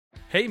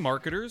Hey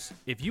marketers,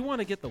 if you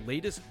want to get the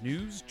latest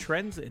news,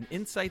 trends, and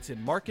insights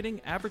in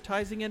marketing,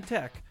 advertising, and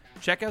tech,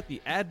 check out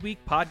the Adweek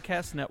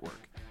Podcast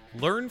Network.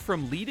 Learn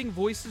from leading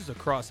voices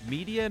across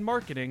media and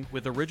marketing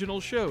with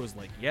original shows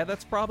like Yeah,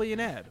 That's Probably an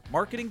Ad,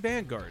 Marketing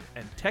Vanguard,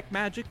 and Tech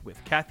Magic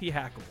with Kathy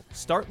Hackle.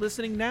 Start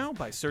listening now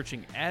by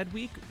searching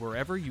Adweek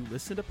wherever you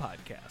listen to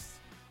podcasts.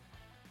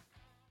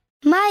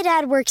 My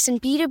dad works in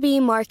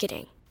B2B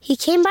marketing. He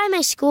came by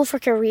my school for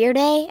career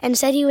day and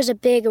said he was a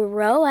big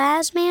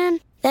ROAS man.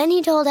 Then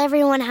he told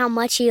everyone how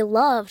much he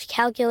loved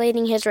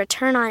calculating his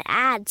return on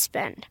ad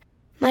spend.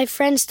 My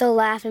friends still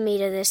laugh at me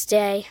to this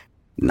day.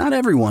 Not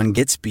everyone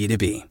gets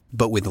B2B,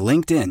 but with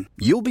LinkedIn,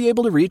 you'll be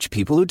able to reach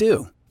people who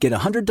do. Get a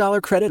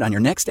 $100 credit on your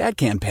next ad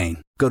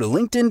campaign. Go to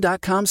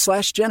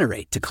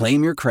linkedin.com/generate to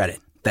claim your credit.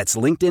 That's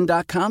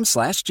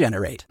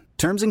linkedin.com/generate.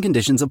 Terms and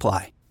conditions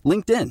apply.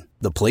 LinkedIn,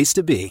 the place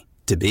to be,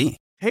 to be.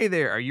 Hey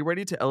there, are you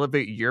ready to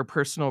elevate your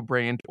personal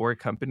brand or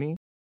company?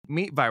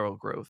 Meet Viral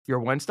Growth, your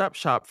one-stop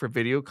shop for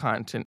video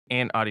content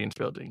and audience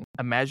building.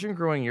 Imagine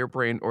growing your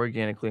brand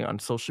organically on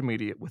social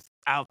media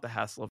without the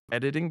hassle of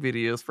editing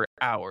videos for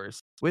hours.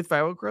 With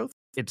Viral Growth,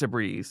 it's a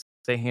breeze.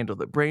 They handle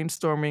the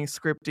brainstorming,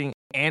 scripting,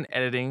 and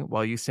editing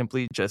while you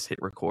simply just hit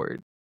record.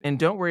 And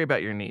don't worry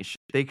about your niche.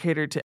 They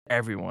cater to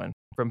everyone,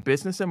 from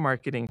business and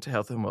marketing to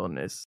health and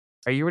wellness.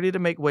 Are you ready to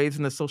make waves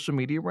in the social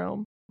media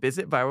realm?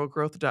 Visit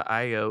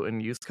viralgrowth.io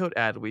and use code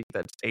ADWEEK,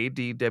 that's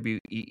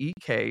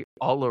ADWEEK,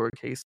 all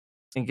lowercase,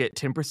 and get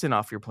 10%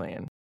 off your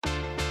plan.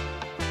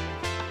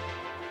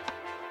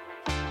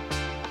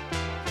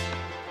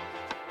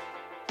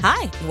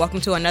 Hi, and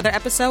welcome to another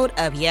episode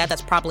of Yeah,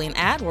 That's Probably an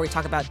Ad, where we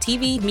talk about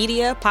TV,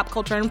 media, pop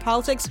culture, and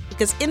politics,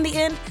 because in the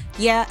end,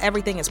 yeah,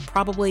 everything is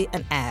probably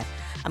an ad.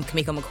 I'm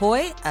Kamiko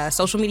McCoy,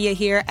 social media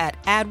here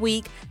at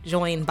Adweek,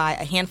 joined by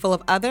a handful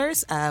of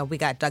others. We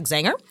got Doug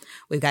Zanger,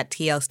 we've got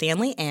TL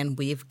Stanley, and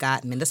we've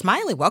got Minda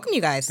Smiley. Welcome,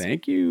 you guys.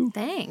 Thank you.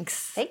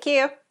 Thanks. Thank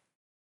you.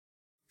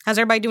 How's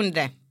everybody doing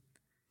today?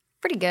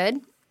 Pretty good.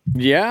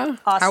 Yeah.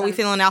 Awesome. How are we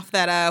feeling off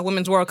that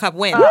Women's World Cup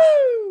win?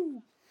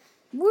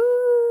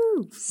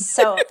 Woo!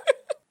 So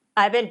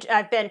I've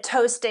been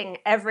toasting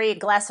every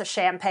glass of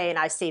champagne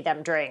I see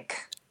them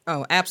drink.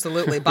 Oh,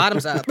 absolutely.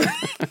 Bottoms up.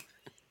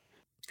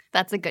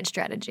 That's a good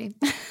strategy.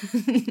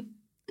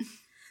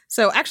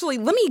 So actually,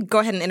 let me go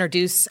ahead and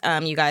introduce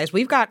you guys.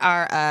 We've got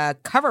our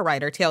cover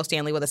writer, TL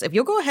Stanley, with us. If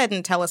you'll go ahead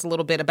and tell us a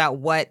little bit about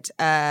what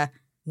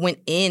went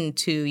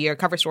into your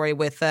cover story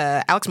with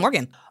Alex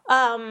Morgan.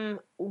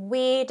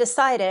 We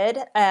decided,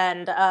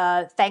 and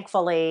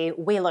thankfully,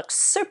 we look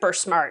super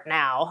smart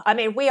now. I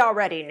mean, we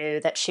already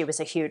knew that she was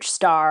a huge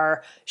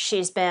star.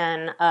 She's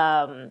been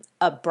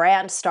a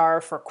brand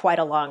star for quite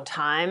a long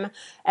time,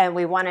 and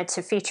we wanted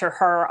to feature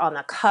her on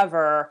the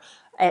cover.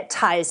 It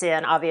ties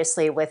in,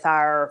 obviously, with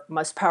our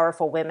Most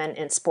Powerful Women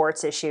in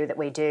Sports issue that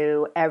we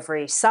do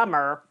every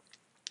summer.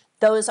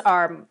 Those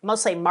are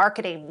mostly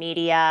marketing,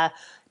 media,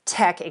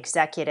 tech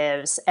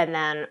executives, and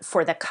then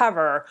for the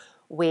cover,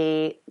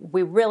 we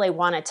really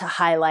wanted to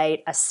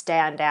highlight a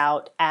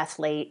standout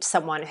athlete,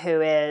 someone who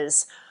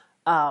is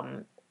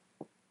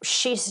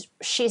she's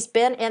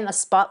been in the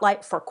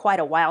spotlight for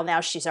quite a while now.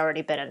 She's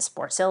already been in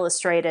Sports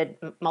Illustrated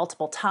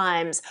multiple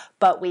times,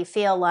 but we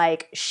feel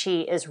like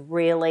she is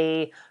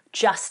really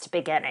just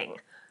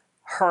beginning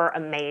her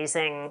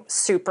amazing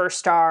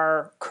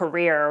superstar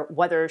career,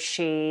 whether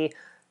she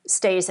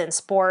stays in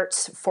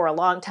sports for a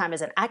long time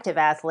as an active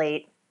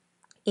athlete.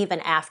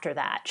 Even after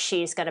that,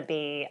 she's going to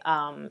be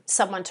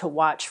someone to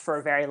watch for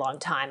a very long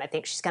time. I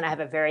think she's going to have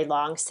a very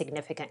long,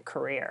 significant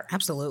career.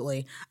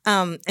 Absolutely.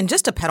 And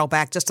just to pedal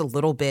back just a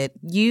little bit,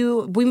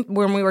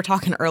 when we were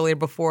talking earlier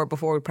before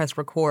we pressed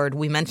record,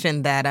 we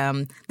mentioned that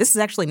this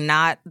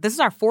is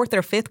our fourth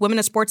or fifth Women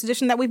in Sports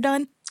edition that we've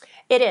done.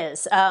 It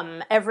is.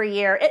 Every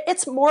year,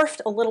 it's morphed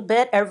a little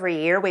bit every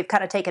year. We've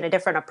kind of taken a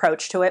different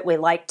approach to it. We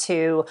like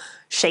to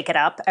shake it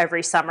up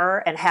every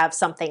summer and have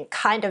something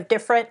kind of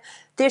different.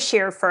 This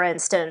year, for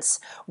instance,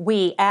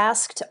 we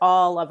asked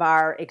all of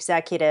our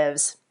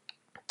executives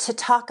to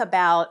talk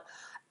about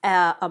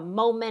a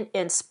moment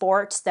in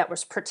sports that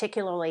was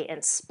particularly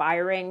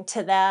inspiring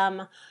to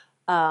them.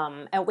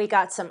 And we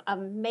got some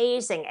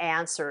amazing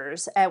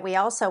answers. And we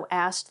also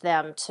asked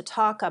them to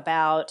talk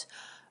about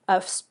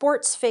a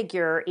sports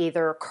figure,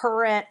 either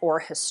current or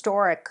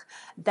historic,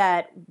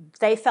 that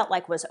they felt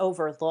like was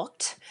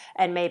overlooked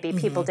and maybe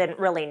people didn't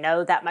really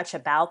know that much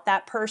about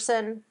that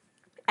person.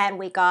 And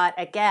we got,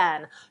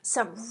 again,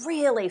 some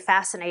really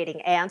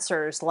fascinating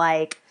answers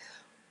like,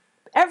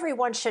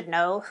 everyone should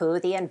know who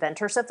the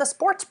inventors of the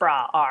sports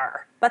bra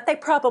are, but they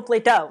probably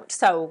don't.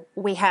 So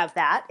we have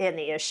that in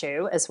the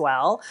issue as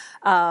well.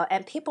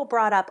 And people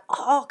brought up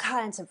all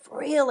kinds of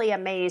really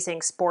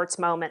amazing sports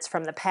moments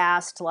from the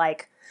past,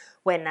 like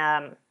when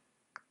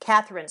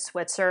Catherine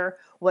Switzer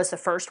was the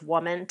first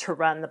woman to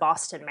run the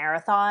Boston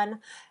Marathon,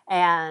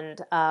 and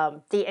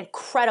the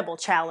incredible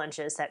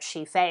challenges that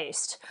she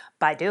faced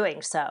by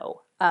doing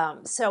so.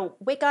 So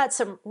we got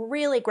some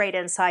really great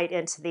insight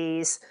into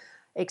these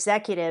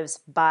executives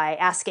by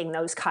asking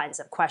those kinds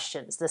of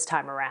questions this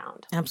time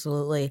around.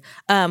 Absolutely.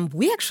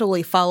 We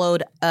actually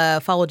followed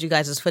you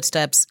guys'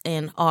 footsteps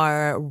in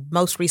our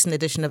most recent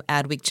edition of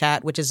Adweek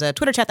Chat, which is a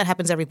Twitter chat that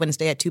happens every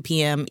Wednesday at 2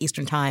 p.m.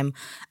 Eastern Time,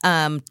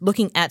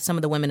 looking at some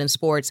of the women in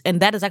sports. And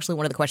that is actually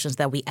one of the questions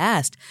that we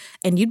asked.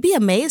 And you'd be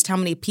amazed how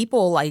many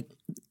people, like,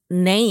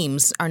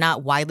 names are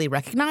not widely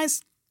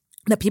recognized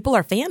that people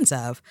are fans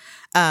of.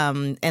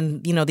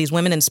 And, you know, these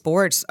women in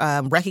sports,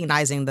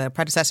 recognizing the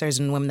predecessors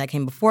and women that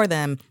came before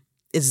them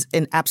is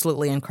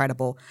absolutely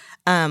incredible.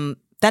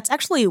 That's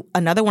actually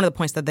another one of the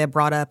points that they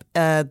brought up.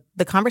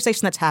 The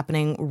conversation that's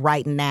happening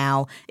right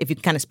now, if you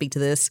can kind of speak to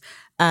this,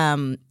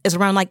 is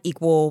around like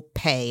equal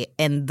pay.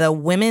 And the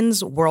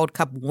Women's World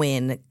Cup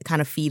win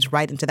kind of feeds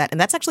right into that.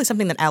 And that's actually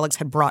something that Alex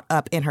had brought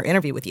up in her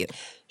interview with you.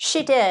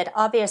 She did.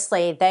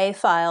 Obviously, they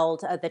filed,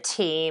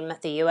 the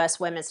U.S.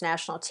 women's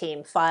national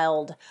team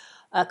filed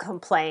a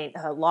complaint,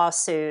 a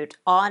lawsuit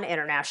on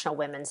International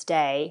Women's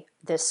Day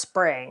this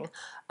spring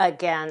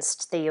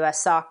against the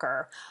U.S.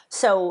 Soccer.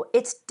 So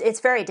it's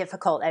very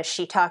difficult, as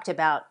she talked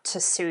about, to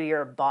sue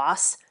your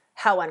boss.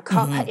 How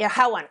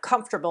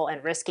uncomfortable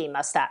and risky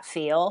must that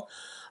feel?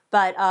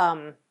 But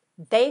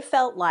they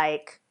felt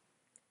like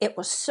it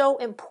was so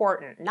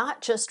important,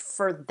 not just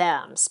for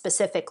them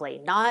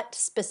specifically, not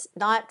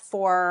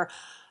for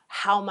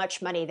how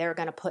much money they're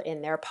going to put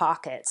in their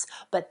pockets,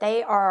 but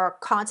they are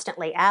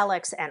constantly,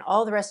 Alex and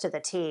all the rest of the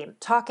team,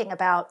 talking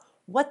about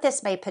what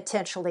this may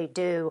potentially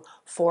do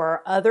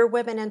for other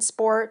women in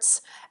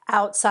sports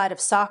outside of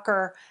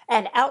soccer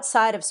and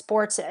outside of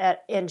sports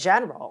in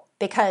general,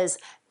 because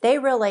they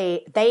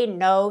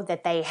know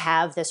that they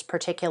have this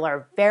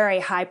particular very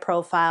high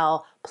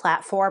profile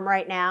platform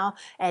right now,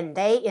 and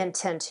they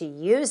intend to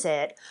use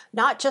it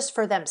not just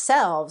for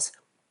themselves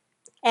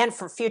and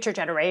for future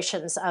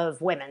generations of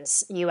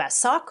women's U.S.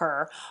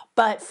 soccer,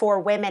 but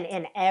for women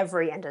in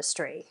every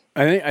industry.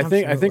 I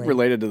think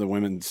related to the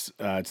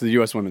to the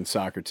U.S. women's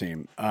soccer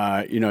team.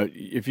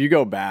 If you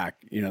go back,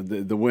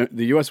 the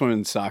U.S.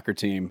 women's soccer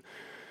team,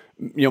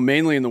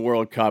 mainly in the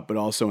World Cup, but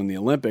also in the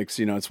Olympics,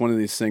 it's one of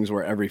these things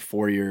where every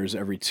 4 years,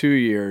 every 2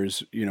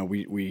 years,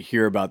 we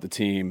hear about the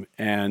team.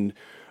 And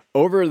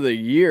over the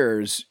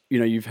years,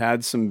 you've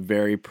had some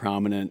very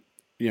prominent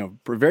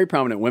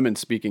women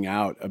speaking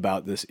out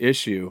about this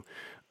issue.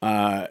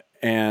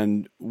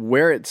 And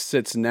where it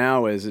sits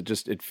now is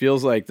it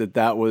feels like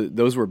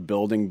those were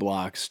building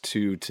blocks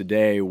to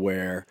today,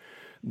 where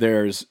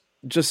there's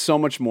just so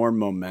much more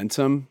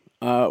momentum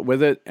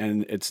with it,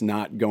 and it's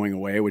not going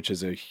away, which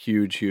is a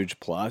huge, huge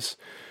plus.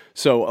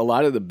 So a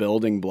lot of the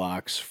building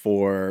blocks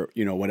for,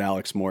 what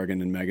Alex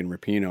Morgan and Megan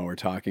Rapinoe are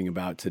talking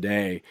about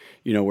today,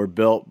 were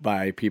built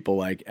by people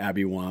like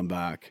Abby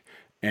Wambach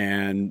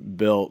and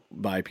built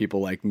by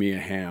people like Mia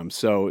Hamm.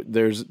 So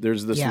there's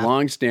this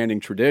long-standing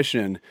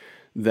tradition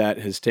that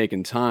has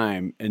taken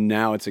time, and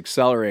now it's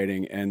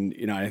accelerating. And,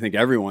 I think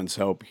everyone's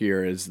hope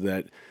here is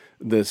that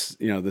this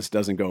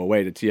doesn't go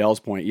away. To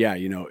TL's point,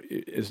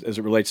 as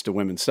it relates to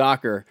women's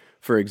soccer,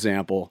 for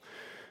example,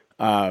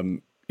 the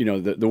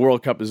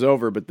World Cup is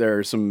over, but there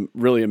are some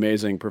really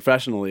amazing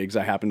professional leagues.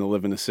 I happen to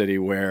live in a city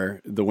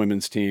where the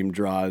women's team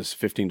draws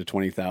 15 to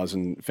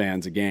 20,000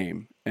 fans a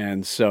game.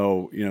 And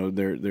so,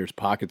 there's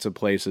pockets of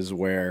places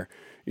where,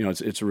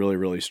 it's really,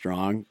 really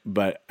strong.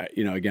 But,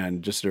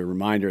 again, just a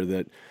reminder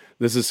that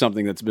this is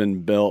something that's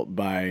been built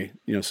by,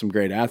 some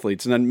great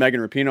athletes. And then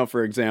Megan Rapinoe,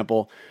 for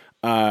example,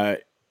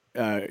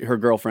 her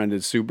girlfriend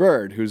is Sue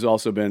Bird, who's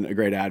also been a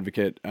great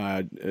advocate,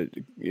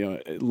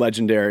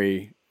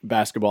 legendary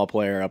basketball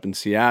player up in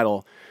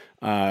Seattle.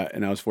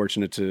 And I was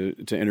fortunate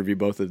to interview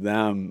both of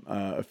them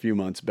a few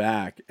months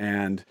back.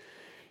 And,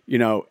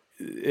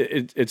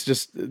 it's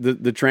just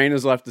the train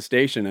has left the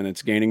station and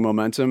it's gaining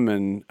momentum.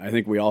 And I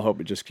think we all hope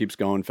it just keeps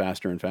going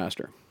faster and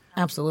faster.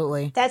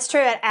 Absolutely. That's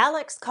true. And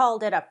Alex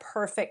called it a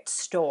perfect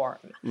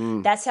storm.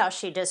 That's how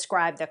she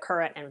described the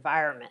current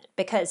environment.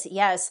 Because,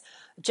 yes,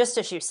 just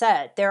as you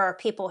said, there are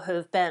people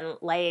who've been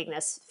laying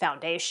this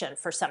foundation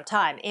for some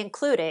time,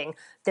 including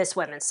this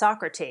women's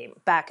soccer team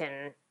back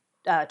in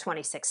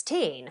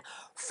 2016,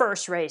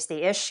 first raised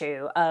the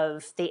issue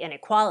of the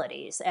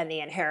inequalities and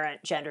the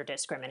inherent gender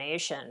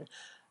discrimination.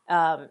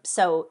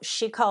 So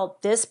she called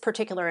this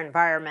particular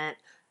environment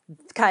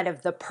kind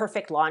of the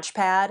perfect launch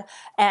pad.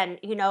 And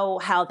you know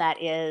how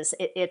that is.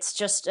 It's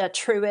just a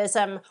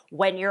truism.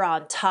 When you're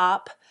on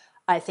top,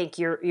 I think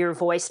your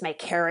voice may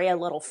carry a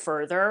little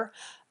further.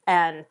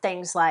 And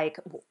things like,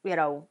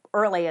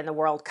 early in the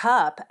World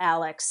Cup,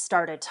 Alex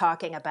started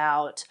talking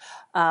about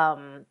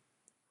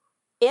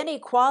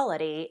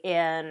inequality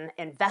in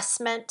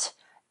investment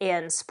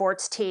in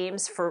sports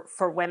teams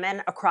for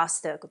women across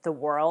the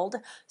world.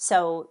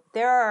 So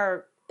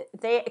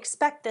they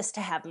expect this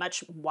to have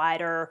much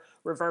wider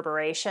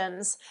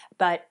reverberations,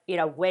 but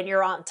when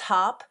you're on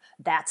top,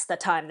 that's the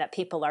time that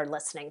people are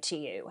listening to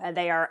you, and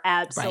they are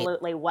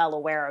absolutely well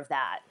aware of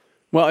that.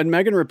 Well, and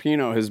Megan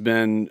Rapinoe has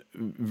been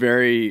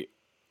very,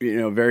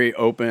 very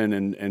open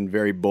and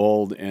very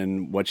bold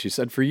in what she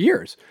said for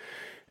years.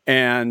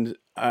 And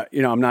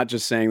I'm not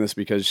just saying this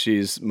because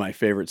she's my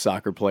favorite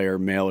soccer player,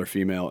 male or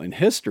female, in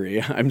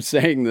history. I'm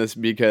saying this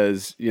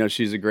because,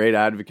 she's a great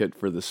advocate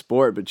for the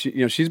sport, but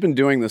she's been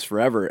doing this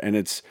forever. And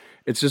it's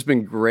just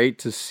been great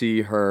to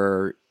see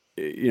her,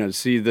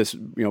 see this,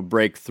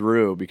 break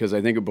through, because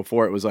I think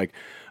before it was like,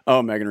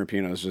 oh, Megan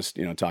Rapinoe is just,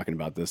 talking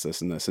about this,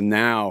 and this. And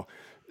now,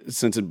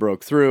 since it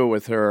broke through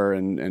with her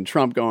and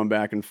Trump going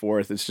back and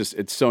forth,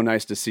 it's so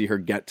nice to see her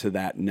get to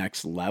that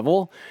next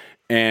level.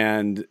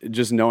 And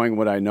just knowing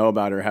what I know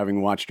about her,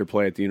 having watched her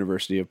play at the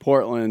University of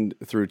Portland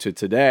through to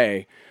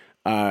today,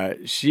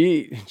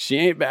 she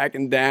ain't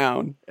backing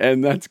down,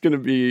 and it's going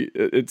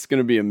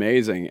to be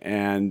amazing.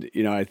 And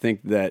I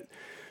think that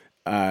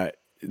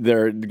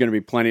there are going to be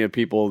plenty of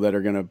people that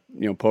are going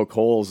to poke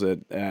holes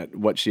at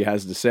what she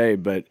has to say,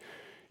 but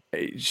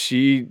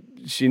she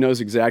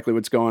knows exactly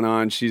what's going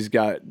on. She's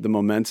got the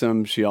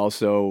momentum. She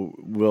also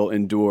will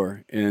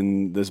endure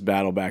in this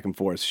battle back and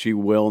forth. She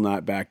will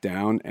not back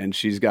down, and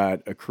she's got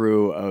a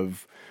crew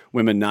of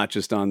women, not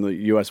just on the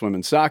U.S.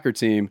 women's soccer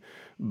team,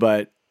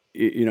 but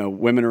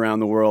women around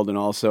the world, and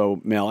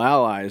also male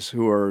allies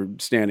who are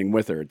standing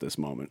with her at this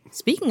moment.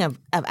 Speaking of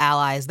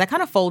allies, that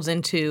kind of folds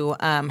into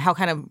how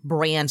kind of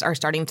brands are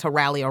starting to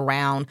rally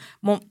around.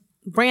 Well,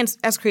 brands,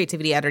 as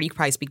creativity editor, you could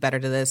probably speak better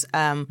to this.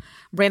 Brands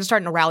are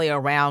starting to rally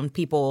around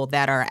people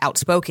that are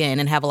outspoken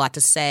and have a lot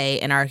to say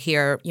and are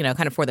here,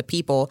 kind of for the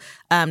people.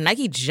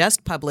 Nike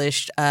just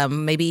published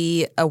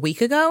maybe a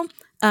week ago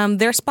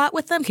their spot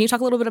with them. Can you talk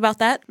a little bit about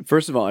that?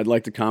 First of all, I'd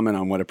like to comment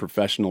on what a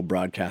professional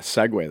broadcast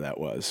segue that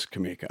was,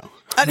 Kimiko.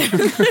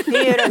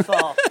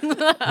 Beautiful.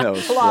 That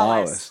was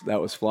flawless. That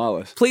was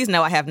flawless. Please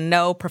know I have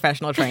no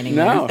professional training.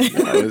 No,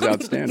 it was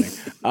outstanding.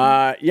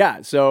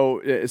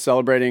 So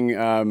celebrating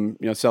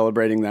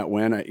that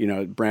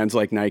win. Brands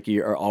like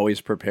Nike are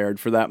always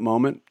prepared for that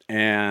moment,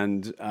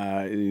 and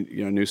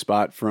new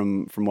spot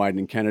from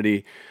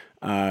Wieden+Kennedy.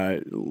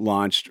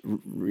 Launched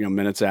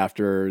minutes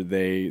after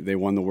they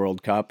won the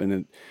World Cup,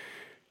 and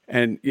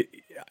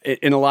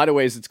in a lot of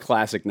ways it's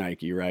classic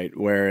Nike, right?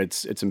 Where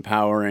it's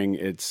empowering,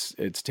 it's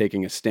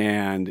taking a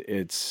stand,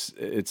 it's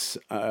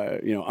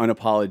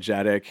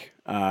unapologetic,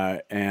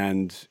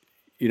 and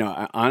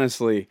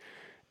honestly,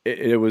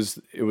 it was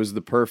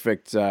the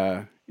perfect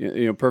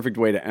perfect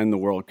way to end the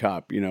World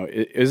Cup.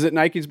 Is it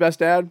Nike's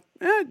best ad?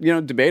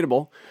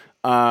 Debatable.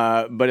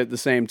 But at the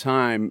same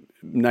time,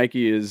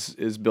 Nike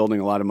is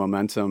building a lot of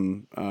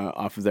momentum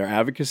off of their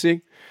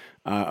advocacy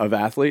of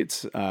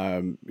athletes,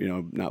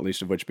 not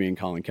least of which being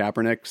Colin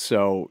Kaepernick.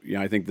 So,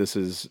 I think this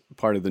is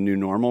part of the new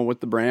normal with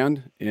the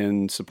brand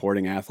in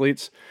supporting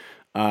athletes.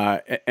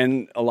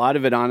 And a lot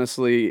of it,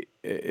 honestly,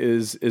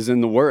 is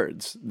in the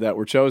words that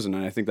were chosen.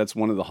 And I think that's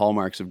one of the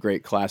hallmarks of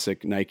great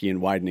classic Nike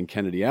and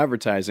Wieden+Kennedy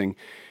advertising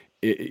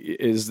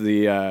is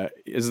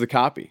the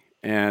copy.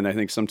 And I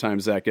think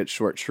sometimes that gets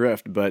short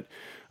shrift, but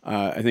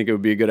I think it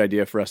would be a good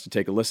idea for us to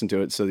take a listen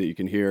to it so that you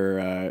can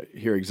hear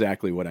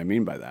exactly what I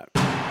mean by that.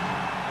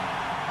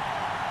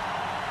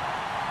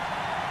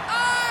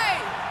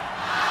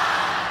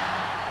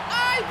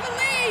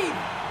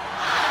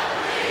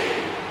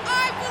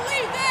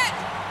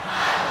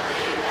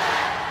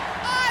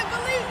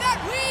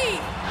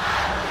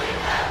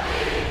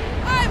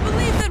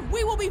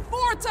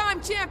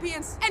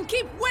 Champions and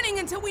keep winning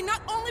until we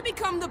not only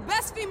become the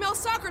best female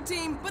soccer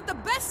team, but the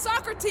best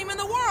soccer team in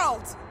the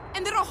world.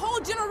 And that a whole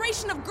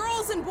generation of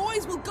girls and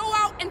boys will go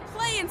out and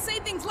play and say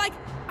things like,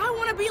 I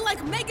want to be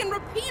like Megan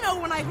Rapinoe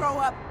when I grow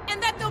up.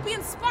 And that they'll be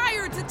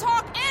inspired to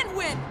talk and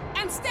win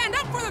and stand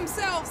up for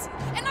themselves.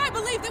 And I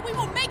believe that we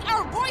will make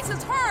our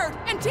voices heard,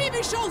 and TV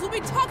shows will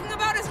be talking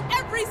about us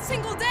every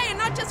single day and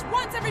not just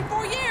once every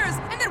 4 years.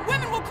 And that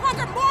women will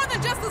conquer more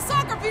than just the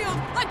soccer field,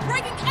 like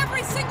breaking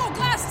every single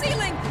glass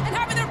ceiling and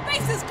having their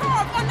faces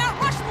carved on Mount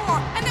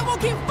Rushmore. And that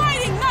we'll keep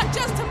fighting not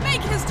just to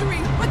make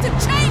history, but to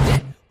change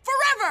it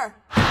forever.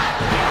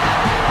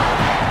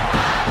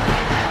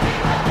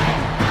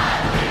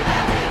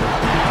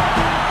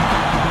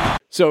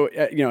 So,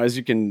 as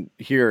you can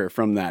hear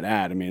from that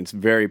ad, I mean, it's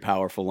very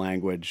powerful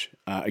language.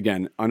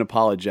 Again,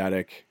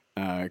 unapologetic,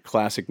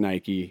 classic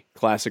Nike,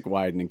 classic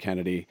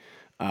Wieden+Kennedy,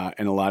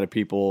 and a lot of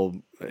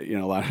people, a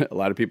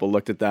lot of people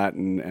looked at that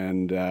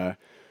and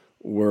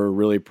were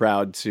really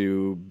proud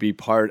to be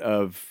part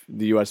of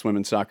the U.S.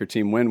 women's soccer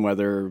team win,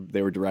 whether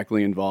they were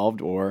directly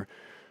involved or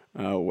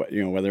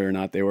whether or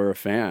not they were a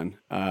fan.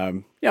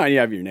 And you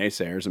have your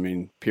naysayers. I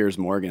mean, Piers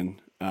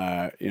Morgan,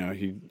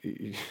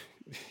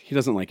 he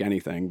doesn't like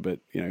anything,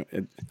 but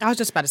I was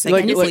just about to say,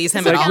 can you please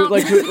him at all?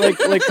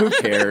 Who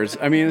cares?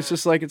 I mean,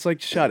 it's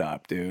like, shut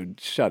up, dude,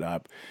 shut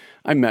up.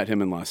 I met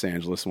him in Los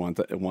Angeles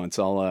once.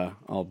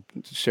 I'll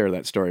share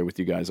that story with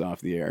you guys off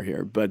the air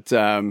here, but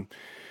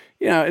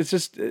it's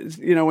just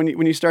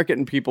when you start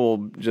getting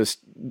people just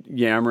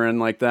yammering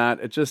like that,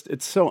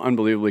 it's so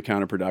unbelievably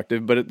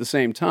counterproductive. But at the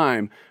same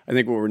time, I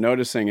think what we're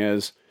noticing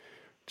is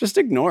just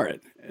ignore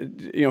it.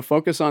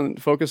 Focus on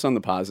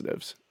the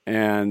positives.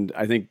 And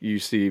I think you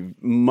see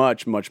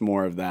much, much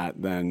more of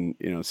that than,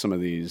 some of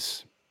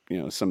these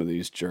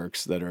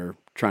jerks that are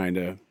trying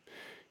to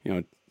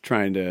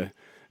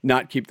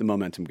not keep the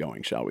momentum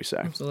going, shall we say.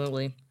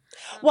 Absolutely.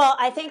 Well,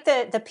 I think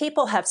that the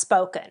people have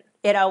spoken.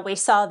 We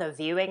saw the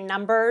viewing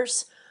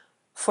numbers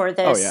for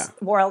this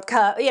World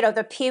Cup.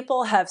 The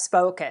people have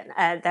spoken,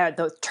 and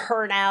the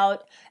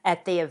turnout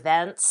at the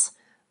events,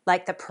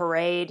 like the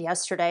parade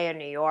yesterday in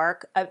New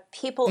York,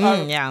 people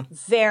are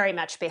very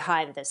much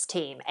behind this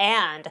team.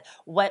 And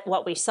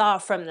what we saw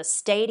from the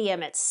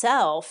stadium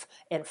itself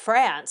in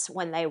France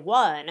when they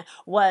won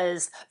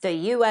was the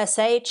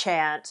USA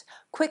chant,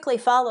 quickly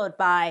followed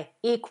by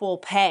equal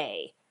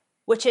pay,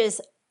 which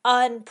is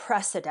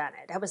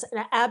unprecedented. It was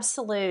an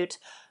absolute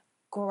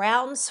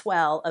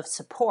groundswell of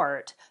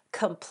support,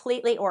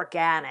 completely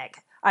organic.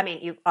 I mean,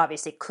 you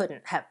obviously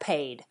couldn't have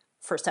paid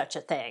for such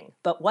a thing,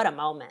 but what a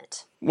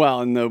moment. Well,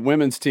 and the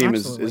women's team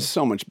is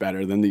so much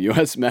better than the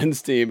U.S.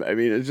 men's team. I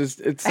mean,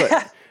 it's like,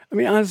 I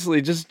mean,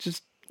 honestly,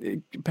 just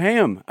pay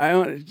them. I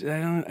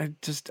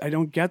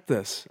don't get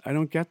this. I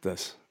don't get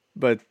this.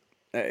 But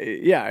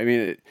I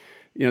mean,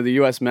 the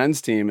U.S.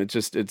 men's team, it's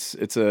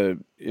a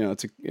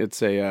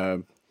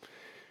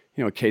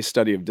case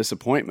study of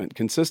disappointment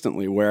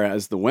consistently.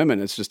 Whereas the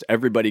women, it's just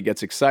everybody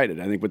gets excited.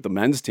 I think with the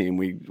men's team,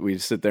 we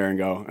sit there and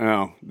go,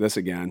 oh, this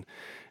again.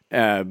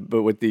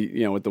 But with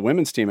the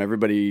women's team,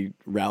 everybody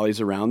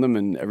rallies around them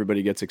and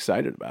everybody gets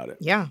excited about it.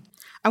 Yeah,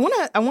 I want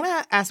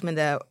to ask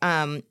Minda,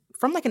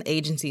 from like an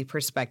agency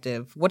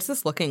perspective, what's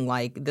this looking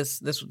like?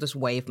 This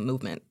wave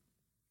movement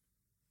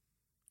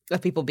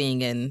of people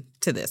being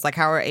into this. Like,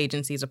 how are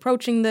agencies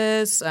approaching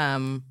this?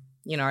 Are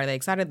they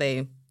excited?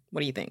 What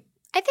do you think?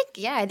 I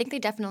think they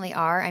definitely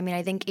are. I mean,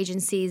 I think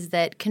agencies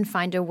that can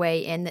find a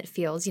way in that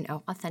feels,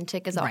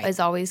 authentic is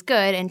always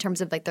good in terms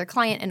of like their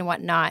client and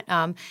whatnot.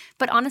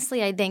 But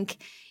honestly, I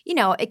think,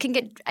 it can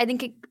get,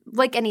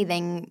 like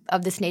anything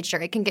of this nature,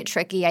 it can get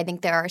tricky. I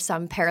think there are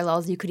some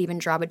parallels you could even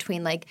draw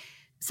between like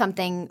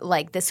something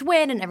like this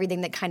win and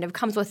everything that kind of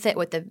comes with it,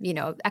 with the,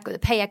 the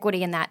pay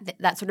equity and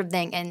that sort of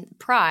thing, and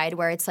Pride,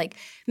 where it's like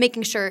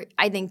making sure,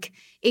 I think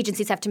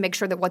agencies have to make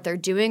sure that what they're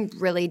doing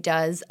really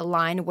does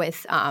align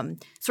with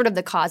sort of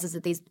the causes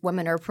that these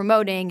women are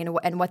promoting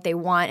and what they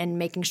want, and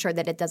making sure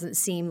that it doesn't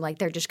seem like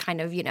they're just kind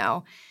of,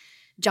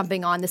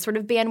 jumping on this sort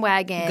of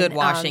bandwagon. Good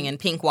washing and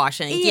pink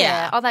washing.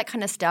 Yeah, all that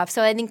kind of stuff.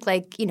 So I think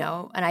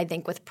and I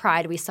think with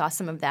Pride, we saw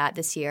some of that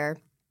this year,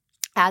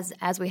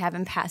 as we have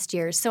in past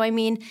years. So, I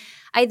mean,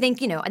 I think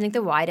the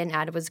Wyden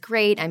ad was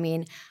great. I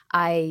mean,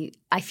 I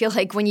feel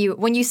like when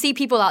you see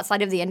people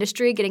outside of the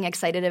industry getting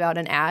excited about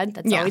an ad,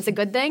 that's always a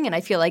good thing. And I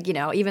feel like,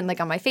 even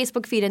like on my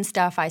Facebook feed and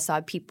stuff, I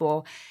saw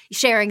people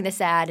sharing this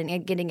ad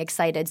and getting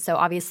excited. So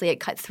obviously it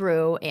cut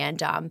through,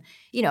 and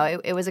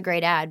it was a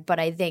great ad. But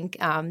I think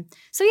I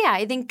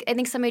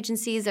think some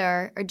agencies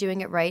are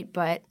doing it right,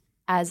 but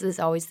as is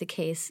always the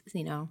case,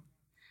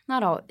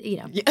 not all of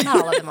them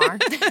are.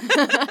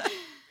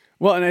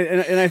 Well, and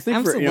I think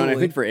Absolutely. I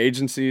think for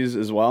agencies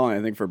as well, and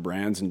I think for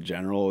brands in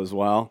general as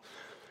well,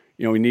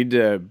 we need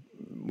to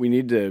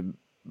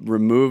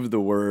remove the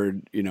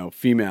word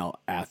female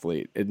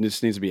athlete. It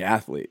just needs to be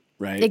athlete,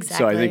 right? Exactly.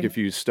 So I think if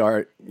you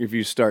start with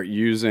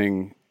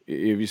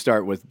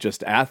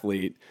just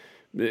athlete,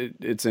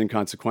 it's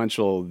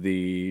inconsequential.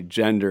 The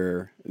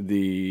gender,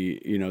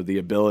 the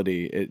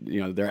ability,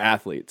 they're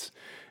athletes.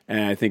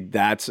 And I think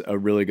that's a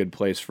really good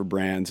place for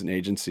brands and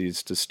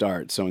agencies to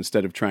start. So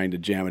instead of trying to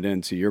jam it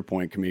into your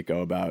point,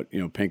 Kimiko, about,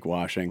 pink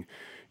washing,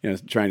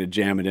 trying to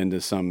jam it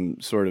into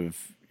some sort of,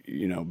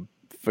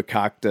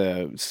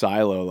 fakakta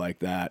silo like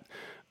that.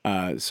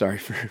 Sorry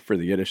for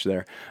the Yiddish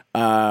there.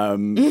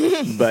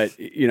 But,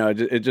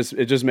 it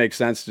just makes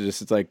sense to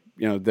it's like,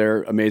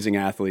 they're amazing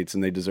athletes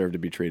and they deserve to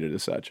be treated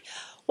as such.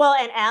 Well,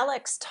 and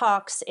Alex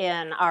talks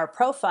in our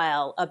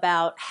profile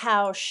about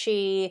how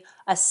she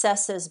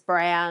assesses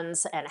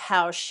brands and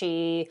how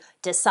she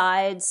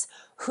decides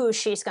who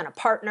she's going to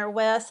partner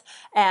with.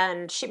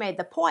 And she made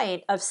the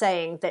point of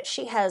saying that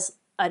she has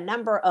a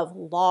number of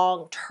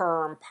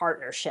long-term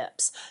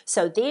partnerships.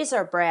 So these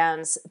are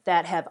brands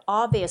that have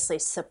obviously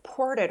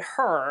supported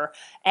her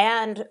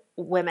and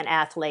women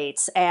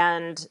athletes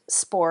and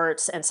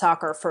sports and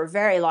soccer for a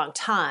very long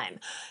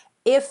time.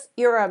 If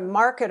you're a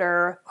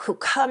marketer who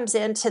comes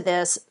into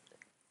this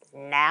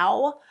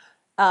now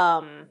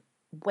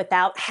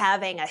without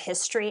having a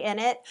history in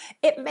it,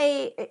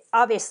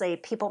 obviously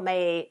people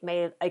may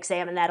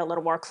examine that a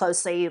little more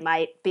closely. You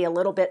might be a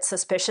little bit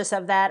suspicious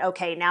of that.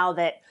 Okay, now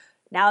that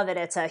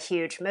it's a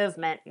huge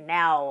movement,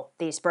 now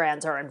these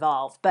brands are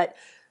involved. But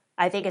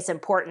I think it's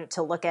important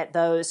to look at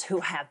those who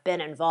have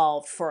been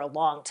involved for a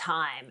long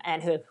time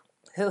and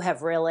who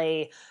have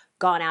really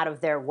gone out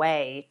of their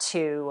way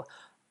to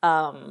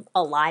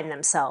align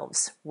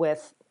themselves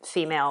with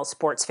female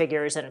sports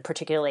figures, and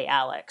particularly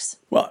Alex.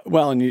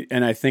 Well,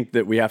 and I think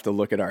that we have to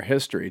look at our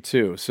history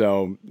too.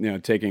 So,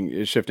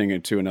 shifting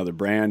it to another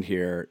brand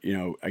here,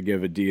 I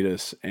give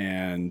Adidas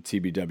and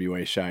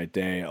TBWA Chiat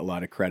Day a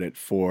lot of credit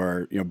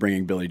for,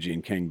 bringing Billie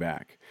Jean King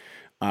back.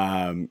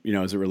 As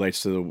it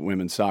relates to the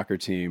women's soccer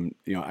team,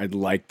 I'd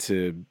like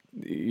to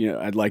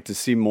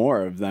see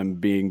more of them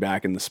being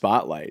back in the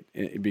spotlight,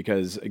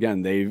 because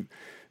again,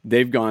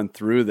 they've gone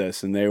through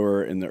this, and they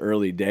were in the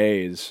early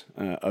days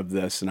of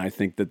this, and I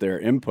think that their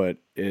input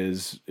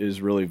is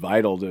really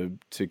vital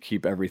to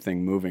keep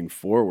everything moving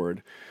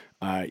forward.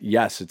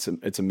 Yes,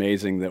 it's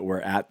amazing that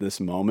we're at this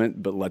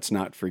moment, but let's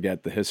not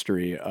forget the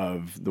history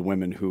of the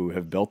women who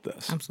have built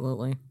this.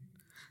 Absolutely.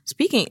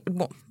 Speaking,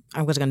 well,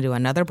 I was going to do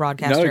another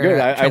broadcaster. No, good.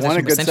 I want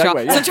a good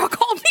segue. Since y'all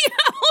called me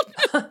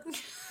out.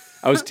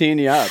 I was teeing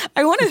you up.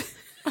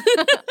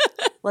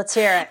 Let's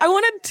hear it. I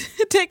wanted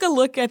to take a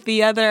look at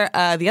the other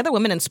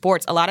women in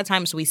sports. A lot of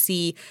times we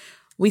see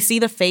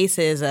the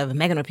faces of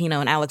Megan Rapinoe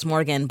and Alex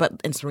Morgan,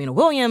 and Serena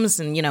Williams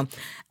and,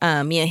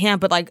 Mia Hamm.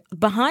 But like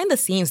behind the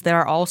scenes, there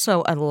are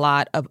also a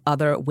lot of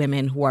other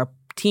women who are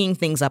teeing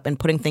things up and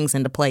putting things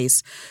into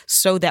place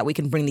so that we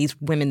can bring these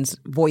women's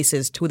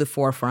voices to the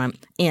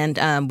forefront.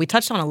 And we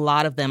touched on a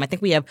lot of them. I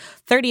think we have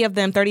 30 of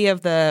them, 30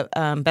 of the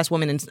best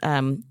women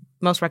in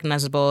most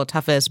recognizable,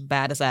 toughest,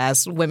 baddest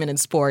ass women in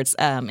sports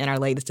in our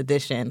latest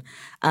edition.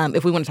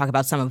 If we want to talk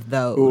about some of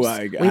those. Ooh,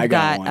 I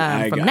got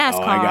one. From NASCAR.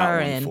 I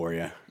got one for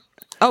you.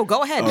 Oh,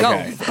 go ahead.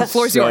 Okay. Go. The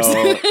floor's yours.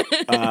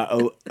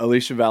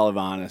 Alicia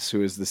Valavanis,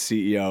 who is the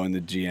CEO and the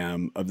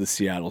GM of the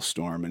Seattle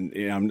Storm.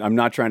 And I'm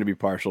not trying to be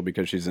partial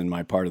because she's in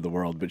my part of the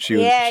world, but she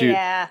was...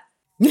 Yeah.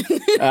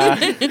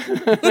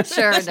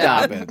 Sure.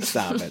 Stop it.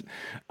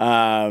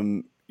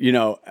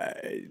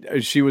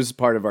 She was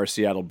part of our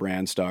Seattle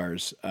Brand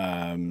Stars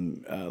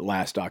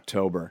last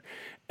October.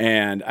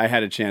 And I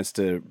had a chance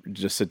to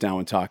just sit down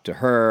and talk to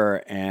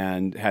her,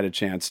 and had a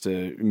chance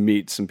to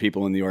meet some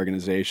people in the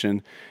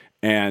organization.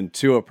 And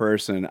to a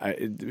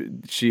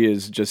person, she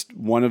is just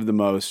one of the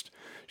most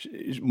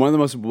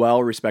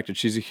well-respected.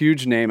 She's a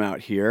huge name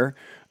out here,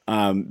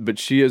 but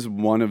she is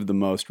one of the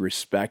most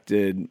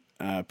respected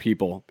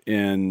people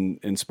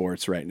in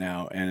sports right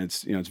now, and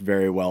it's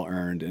very well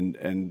earned.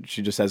 And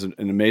she just has an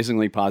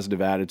amazingly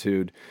positive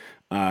attitude.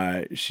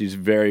 She's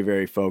very,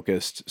 very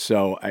focused.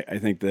 So I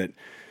think that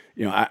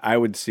I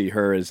would see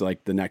her as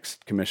like the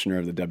next commissioner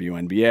of the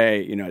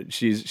WNBA.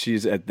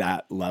 She's at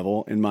that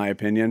level in my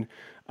opinion.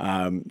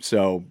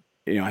 So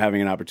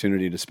having an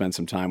opportunity to spend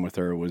some time with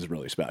her was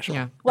really special.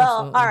 Yeah. Well,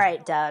 absolutely. all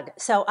right, Doug.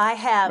 So I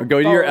have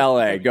Go to your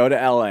LA. Go to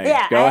LA.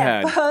 Yeah, Go I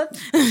ahead. have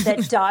both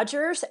the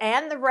Dodgers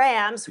and the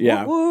Rams.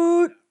 Yeah.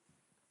 Woot, woot.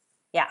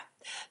 Yeah.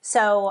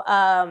 So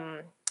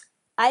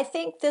I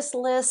think this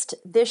list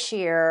this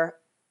year,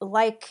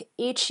 like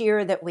each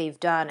year that we've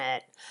done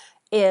it,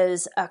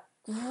 is a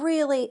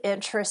really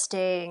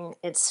interesting,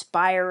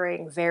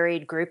 inspiring,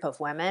 varied group of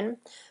women.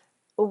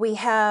 We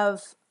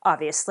have,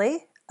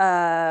 obviously,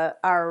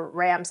 our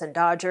Rams and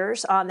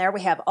Dodgers on there.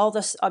 We have all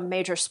the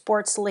major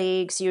sports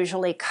leagues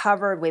usually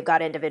covered. We've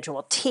got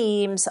individual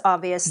teams,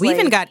 obviously. We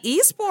even got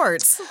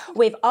esports.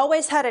 We've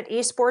always had an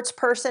esports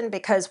person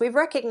because we've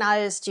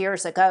recognized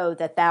years ago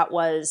that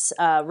was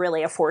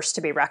really a force to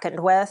be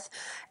reckoned with.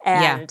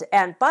 And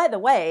by the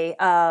way,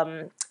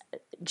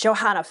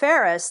 Johanna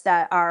Ferris,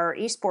 that our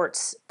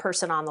esports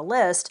person on the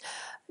list,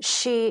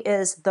 she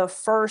is the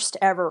first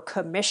ever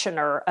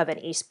commissioner of an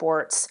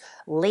esports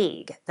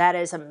league. That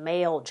is a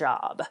male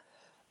job,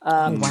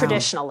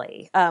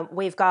 traditionally.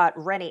 We've got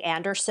Rennie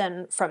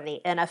Anderson from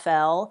the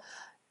NFL.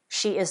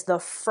 She is the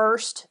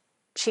first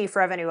chief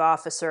revenue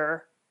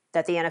officer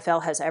that the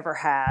NFL has ever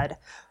had.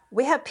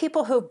 We have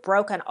people who've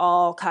broken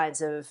all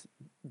kinds of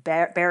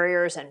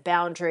barriers and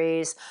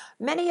boundaries.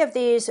 Many of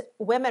these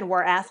women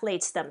were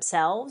athletes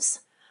themselves.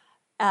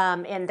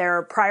 In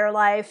their prior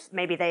life,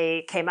 maybe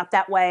they came up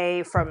that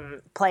way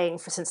from playing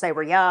since they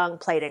were young,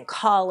 played in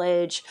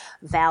college.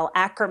 Val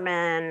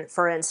Ackerman,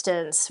 for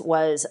instance,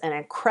 was an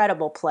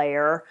incredible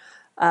player.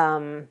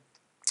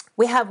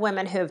 We have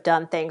women who have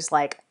done things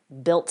like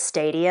built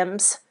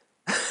stadiums.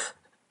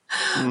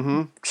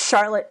 Mm-hmm.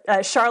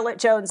 Charlotte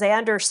Jones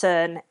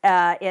Anderson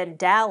in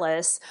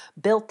Dallas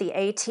built the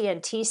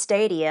AT&T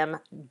Stadium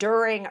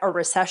during a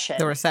recession.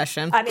 The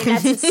recession. I mean,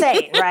 that's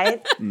insane,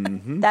 right?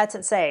 Mm-hmm. That's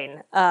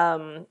insane.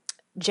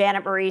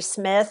 Janet Marie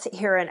Smith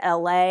here in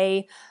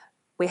LA.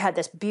 We had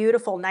this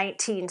beautiful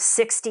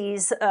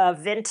 1960s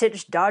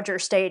vintage Dodger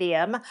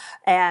Stadium,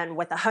 and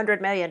with $100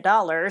 million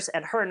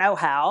and her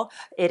know-how,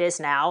 it is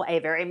now a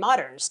very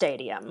modern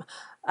stadium.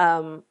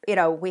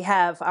 We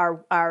have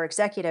our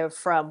executive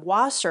from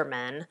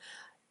Wasserman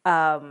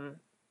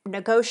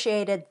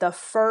negotiated the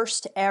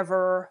first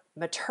ever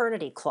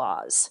maternity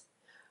clause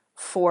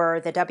for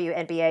the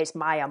WNBA's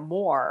Maya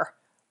Moore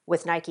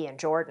with Nike and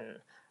Jordan.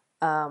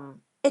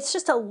 It's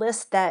just a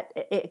list that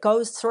it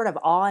goes sort of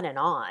on and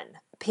on.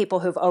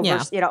 People who've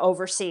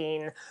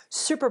overseen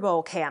Super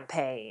Bowl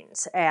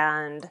campaigns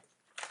and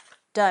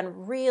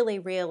done really,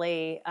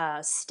 really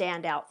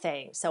standout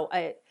things. So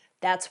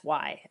that's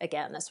why,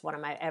 again, that's one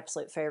of my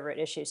absolute favorite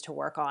issues to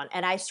work on.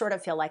 And I sort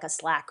of feel like a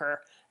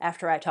slacker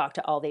after I talk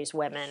to all these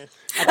women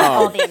about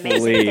all the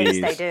amazing things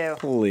they do.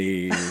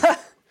 Please.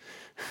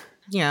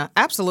 Yeah,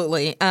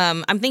 absolutely.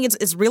 I think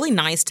it's really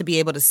nice to be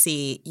able to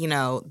see,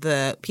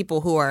 the people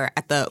who are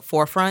at the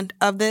forefront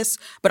of this,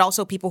 but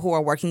also people who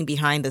are working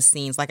behind the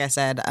scenes. Like I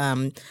said,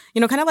 kind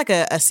of like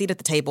a seat at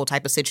the table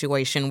type of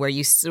situation where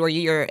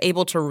you're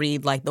able to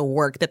read like the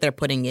work that they're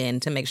putting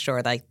in to make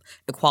sure like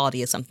the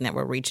quality is something that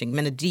we're reaching.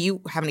 Minna, do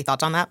you have any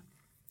thoughts on that?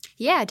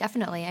 Yeah,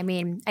 definitely. I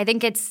mean, I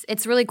think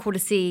it's really cool to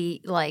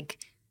see like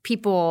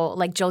people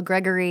like Jill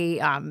Gregory,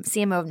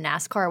 CMO of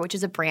NASCAR, which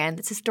is a brand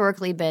that's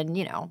historically been,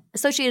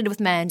 associated with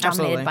men,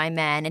 dominated by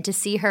men. And to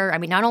see her, I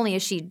mean, not only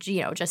is she,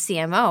 just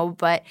CMO,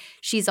 but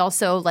she's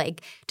also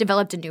like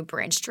developed a new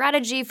brand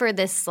strategy for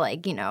this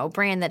like,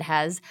 brand that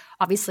has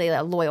obviously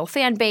a loyal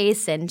fan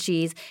base, and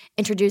she's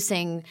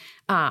introducing,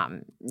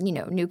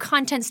 new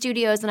content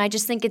studios. And I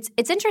just think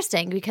it's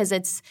interesting because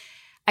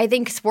I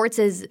think sports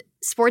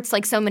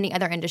like so many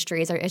other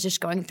industries is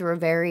just going through a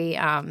very,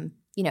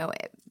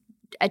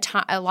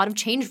 a lot of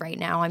change right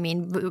now. I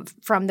mean,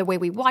 from the way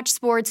we watch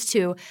sports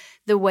to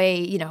the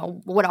way,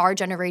 what our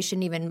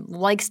generation even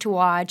likes to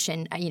watch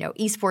and,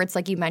 esports,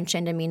 like you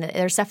mentioned. I mean,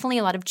 there's definitely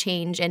a lot of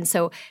change. And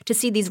so to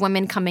see these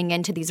women coming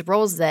into these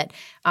roles that,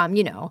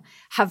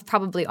 have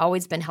probably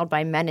always been held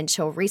by men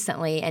until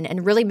recently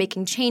and really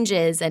making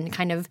changes and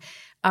kind of,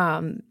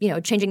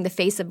 changing the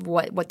face of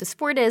what the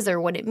sport is or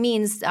what it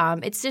means.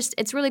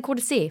 It's really cool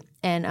to see.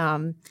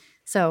 And,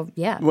 so,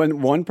 yeah.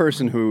 One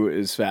person who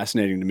is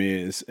fascinating to me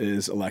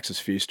is Alexis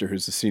Pfister,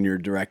 who's the Senior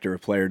Director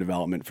of Player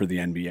Development for the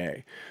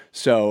NBA.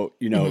 So,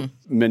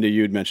 Minda,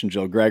 you had mentioned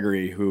Jill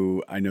Gregory,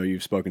 who I know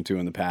you've spoken to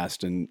in the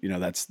past. And,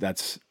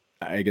 that's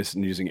I guess,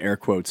 using air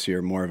quotes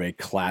here, more of a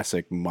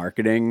classic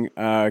marketing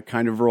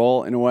kind of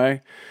role in a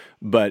way.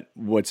 But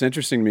what's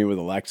interesting to me with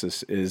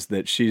Alexis is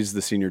that she's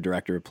the Senior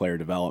Director of Player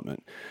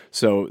Development.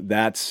 So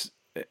that's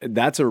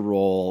a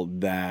role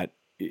that,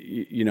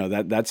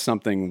 that's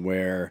something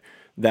where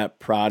that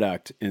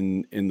product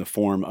in the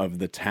form of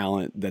the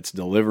talent that's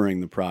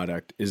delivering the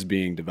product is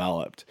being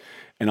developed.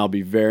 And I'll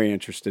be very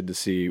interested to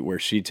see where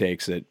she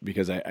takes it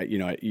because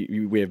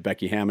we have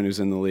Becky Hammon who's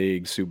in the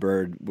league, Sue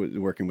Bird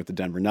working with the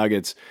Denver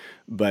Nuggets,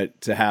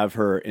 but to have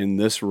her in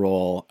this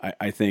role,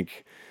 I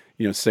think,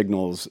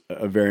 signals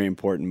a very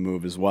important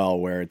move as well,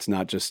 where it's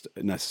not just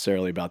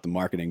necessarily about the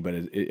marketing, but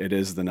it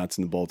is the nuts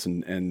and the bolts.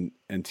 And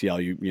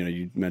TL,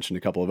 you mentioned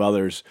a couple of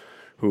others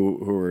who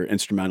were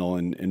instrumental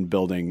in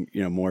building,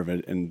 more of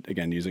it, and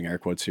again, using air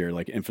quotes here,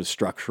 like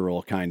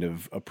infrastructural kind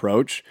of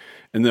approach.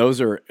 And those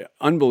are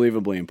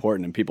unbelievably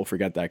important, and people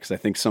forget that because I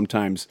think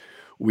sometimes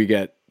we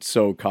get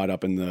so caught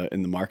up in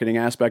the marketing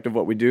aspect of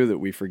what we do that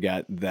we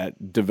forget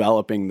that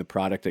developing the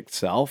product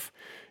itself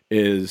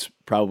is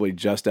probably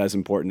just as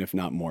important, if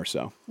not more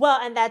so. Well,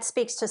 and that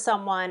speaks to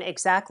someone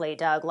exactly,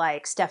 Doug,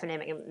 like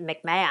Stephanie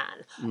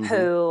McMahon,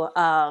 who,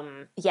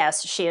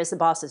 yes, she is the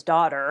boss's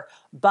daughter,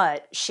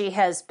 but she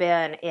has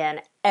been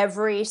in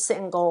every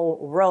single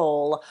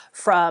role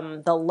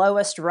from the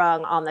lowest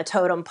rung on the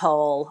totem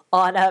pole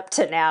on up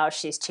to now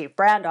she's chief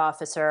brand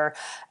officer.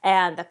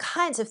 And the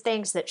kinds of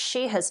things that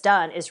she has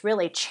done is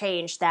really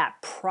change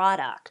that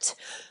product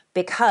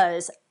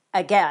because,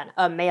 again,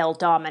 a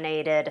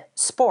male-dominated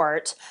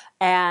sport,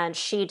 and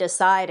she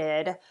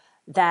decided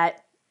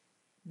that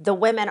the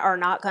women are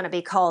not going to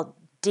be called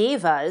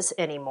divas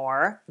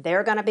anymore.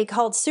 They're going to be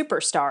called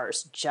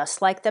superstars,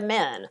 just like the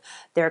men.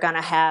 They're going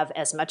to have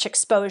as much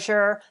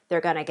exposure. They're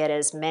going to get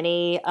as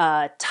many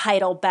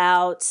title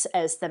bouts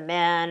as the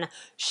men.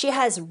 She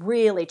has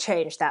really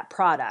changed that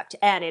product,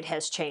 and it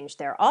has changed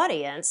their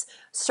audience,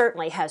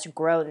 certainly has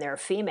grown their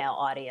female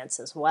audience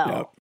as well.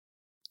 Yep.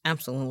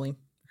 Absolutely.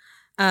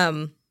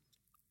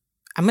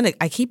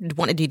 I keep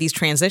wanting to do these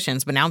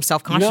transitions, but now I'm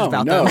self-conscious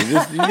about them.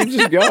 You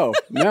just go.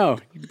 No.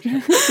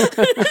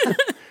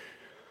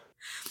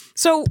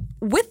 So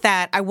with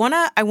that, I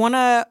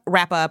wanna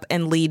wrap up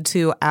and lead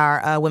to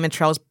our Women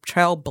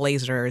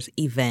Trailblazers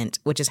event,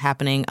 which is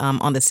happening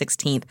on the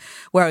 16th,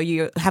 where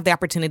you have the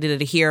opportunity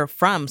to hear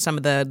from some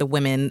of the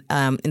women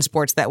in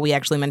sports that we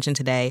actually mentioned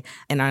today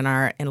and on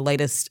our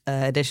latest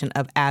edition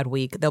of Ad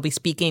Week. They'll be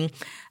speaking.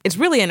 It's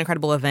really an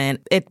incredible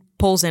event. It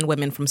pulls in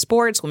women from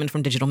sports, women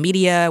from digital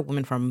media,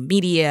 women from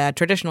media,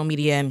 traditional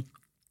media, and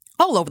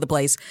all over the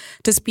place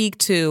to speak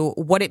to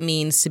what it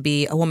means to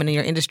be a woman in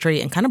your industry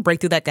and kind of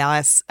break through that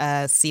glass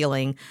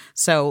ceiling.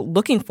 So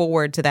looking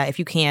forward to that if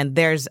you can.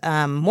 There's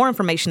more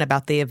information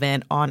about the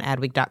event on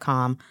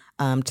adweek.com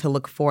to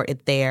look for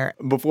it there.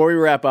 Before we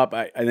wrap up,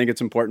 I think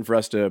it's important for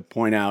us to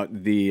point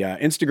out the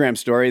Instagram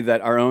story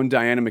that our own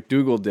Diana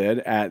McDougal did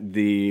at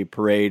the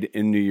parade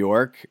in New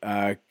York.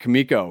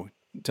 Kamiko,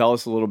 tell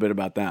us a little bit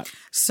about that.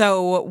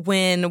 So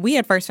when we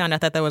had first found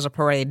out that there was a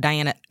parade,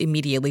 Diana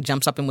immediately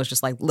jumps up and was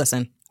just like,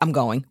 listen, I'm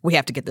going. We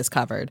have to get this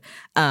covered.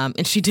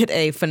 And she did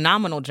a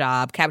phenomenal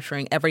job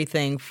capturing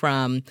everything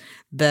from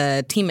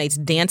the teammates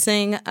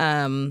dancing.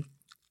 You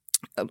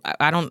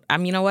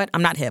know what?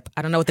 I'm not hip.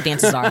 I don't know what the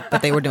dances are,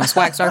 but they were doing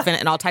swag surfing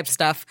and all types of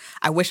stuff.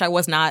 I wish I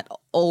was not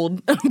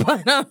old,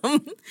 but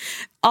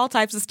all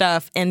types of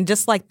stuff. And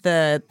just like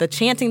the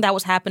chanting that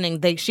was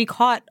happening, she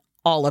caught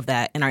all of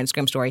that in our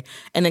Instagram story,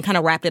 and then kind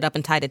of wrapped it up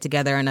and tied it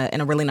together in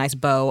a really nice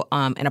bow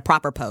in a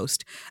proper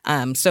post.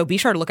 So be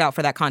sure to look out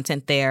for that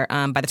content there.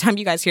 By the time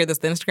you guys hear this,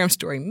 the Instagram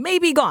story may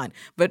be gone,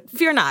 but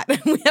fear not.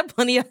 We have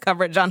plenty of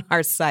coverage on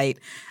our site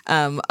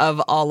of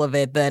all of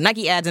it, the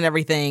Nike ads and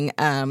everything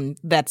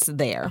that's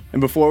there.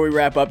 And before we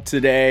wrap up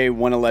today,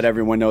 want to let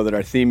everyone know that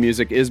our theme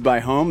music is by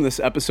Home. This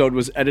episode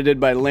was edited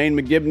by Lane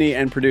McGibney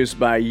and produced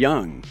by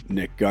young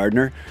Nick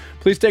Gardner.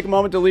 Please take a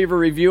moment to leave a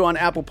review on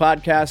Apple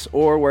Podcasts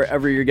or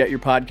wherever you get your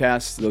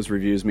podcasts. Those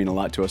reviews mean a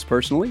lot to us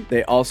personally.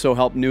 They also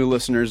help new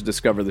listeners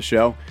discover the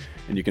show.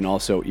 And you can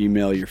also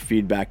email your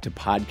feedback to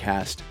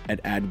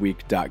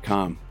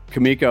podcast@adweek.com.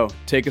 Kamiko,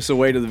 take us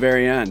away to the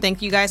very end.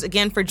 Thank you guys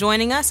again for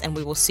joining us, and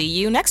we will see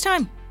you next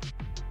time.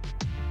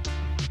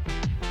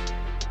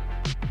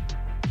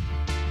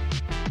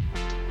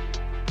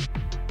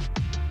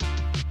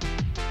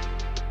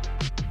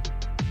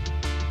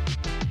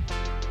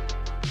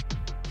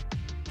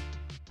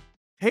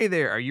 Hey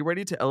there, are you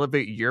ready to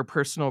elevate your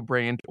personal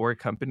brand or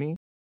company?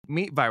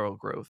 Meet Viral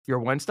Growth, your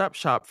one-stop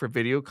shop for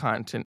video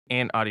content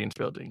and audience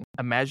building.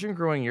 Imagine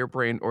growing your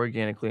brand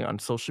organically on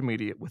social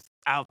media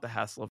without the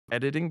hassle of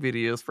editing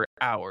videos for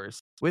hours.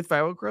 With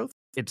Viral Growth,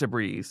 it's a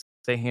breeze.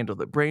 They handle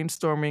the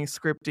brainstorming,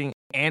 scripting,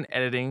 and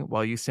editing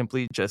while you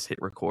simply just hit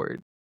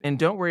record. And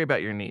don't worry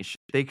about your niche.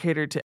 They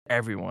cater to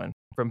everyone,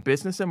 from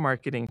business and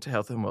marketing to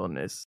health and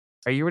wellness.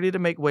 Are you ready to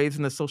make waves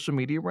in the social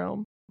media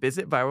realm?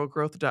 Visit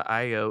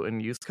viralgrowth.io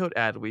and use code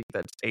ADWEEK,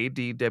 that's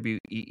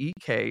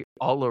ADWEEK,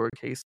 all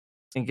lowercase,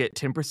 and get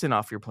 10%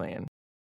 off your plan.